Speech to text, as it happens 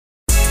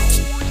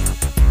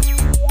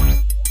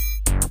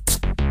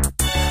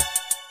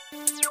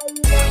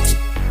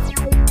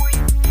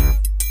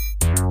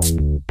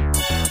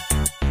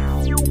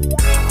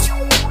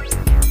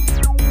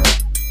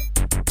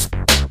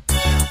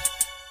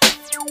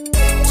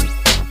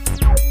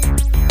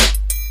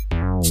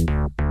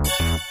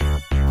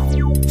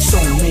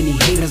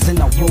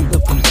I roll the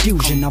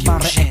confusion.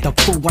 About to act a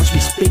fool, watch me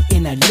spit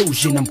in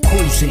illusion. I'm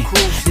cruising,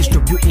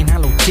 distributing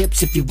hollow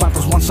tips. If you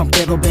vatos want some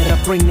pero, better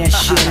bring that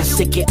shit. And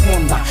sé que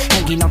onda,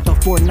 hanging out the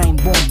 4-9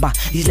 bomba.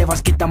 These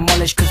levas get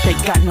demolished cause they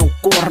got no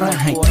gorra.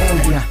 I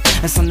told ya,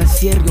 that's on the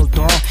cereal,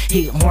 dog.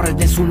 Hit harder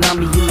than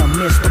tsunami in the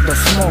midst of the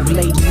smoke.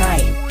 Late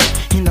night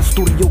in the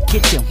studio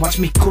kitchen, watch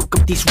me cook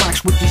up these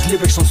rocks with these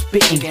lyrics I'm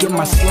spitting. Get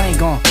my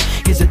slang on,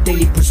 here's a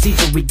daily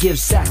procedure. We give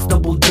sacks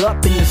doubled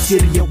up in the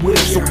city of will.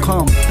 So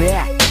come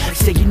back,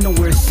 say you know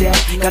where it's at.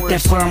 Got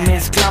that firm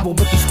ass clavo,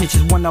 but these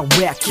snitches wanna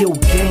rap. Kill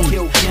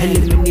game,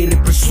 eliminate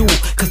and pursue,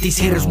 cause these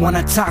haters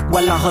wanna talk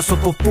while I hustle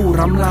for food.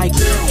 I'm like,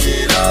 look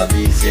at all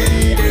these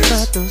haters,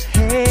 but those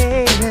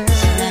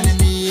haters surrounding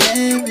me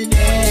every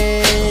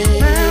day,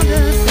 around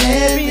us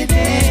every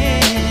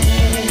day.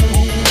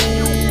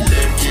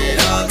 look at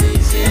all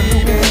these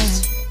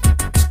haters,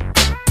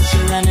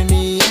 surrounding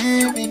me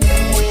every day,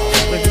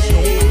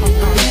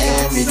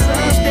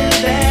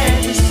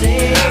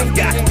 I've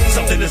got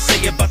something to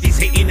say about these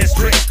hating ass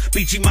tricks.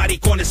 BG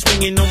maricones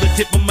swinging on the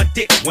tip of my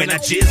dick. When I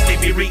jizz, they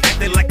be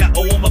reacting like I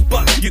owe them a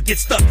buck. You get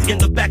stuck in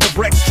the back of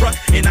Rex truck,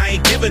 and I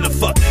ain't giving a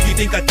fuck. You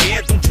think I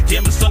care? Don't you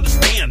dare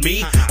misunderstand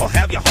me. I'll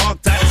have your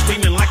hog tied and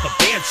screaming like a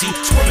banshee,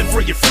 squirming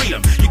for your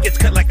freedom. You get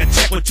cut like a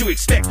check. What you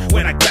expect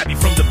when I grab you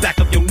from the back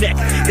of your neck?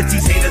 It's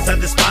these haters I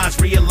despise.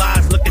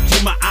 Realize, look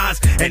into my eyes,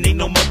 and ain't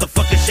no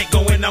motherfucking shit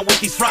going on with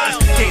these fries.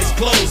 Case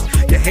closed.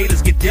 Your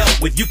haters get dealt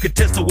with. You can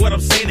test to what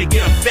I'm saying and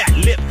get a fat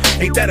lip.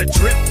 Ain't that a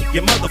trip?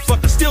 Your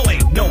motherfucker still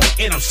ain't knowing,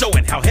 and I'm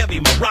showing how heavy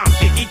my rhymes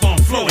can keep on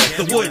flowing.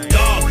 The wood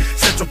dog,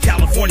 Central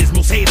California's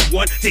most hated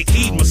one. Take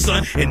heed, my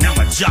son, and now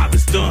my job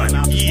is done.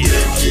 Yeah.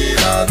 look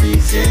at all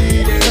these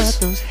haters,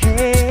 But those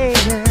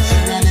haters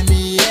surrounding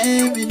me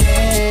every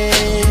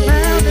day,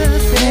 around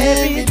us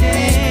every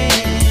day.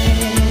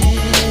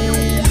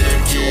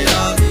 look at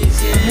all these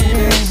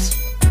haters,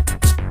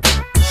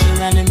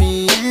 surrounding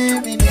me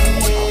every day.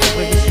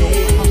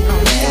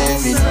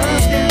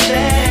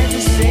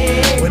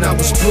 When I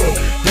was broke,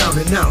 down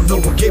and out, no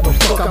one gave a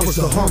fuck. I was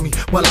the homie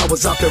while I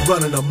was out there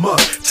running amok.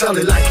 Tell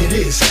it like it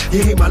is.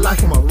 You hate my life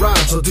and my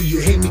rhymes, or do you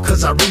hate me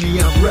cause I really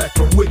am wrecked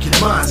from wicked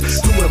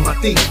minds? Doing my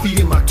thing,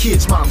 feeding my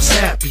kids, mom's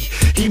happy.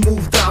 He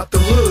moved out the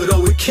hood,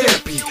 oh it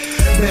can't be.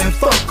 Man,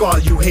 fuck all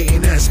you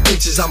hating ass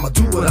bitches, I'ma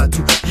do what I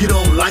do. You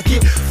don't like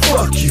it?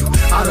 Fuck you.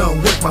 I done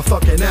worked my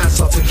fucking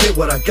ass off to get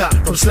what I got.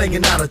 From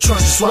slanging out of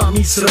trunks to swap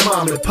meets to the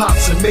mom and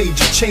pops and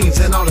major chains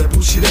and all that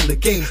bullshit in the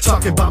game.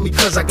 Talking about me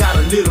cause I got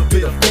a little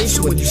bit of fame.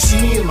 So when you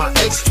see me in my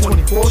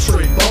X24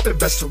 straight bumping,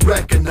 best to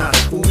recognize,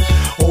 fool.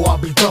 Oh, I'll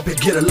be bumping,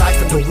 get a life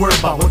and don't worry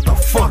about what the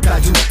fuck I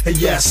do. And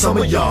yeah, some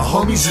of y'all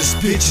homies is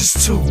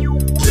bitches too.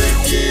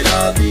 Look at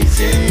all these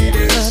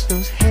haters,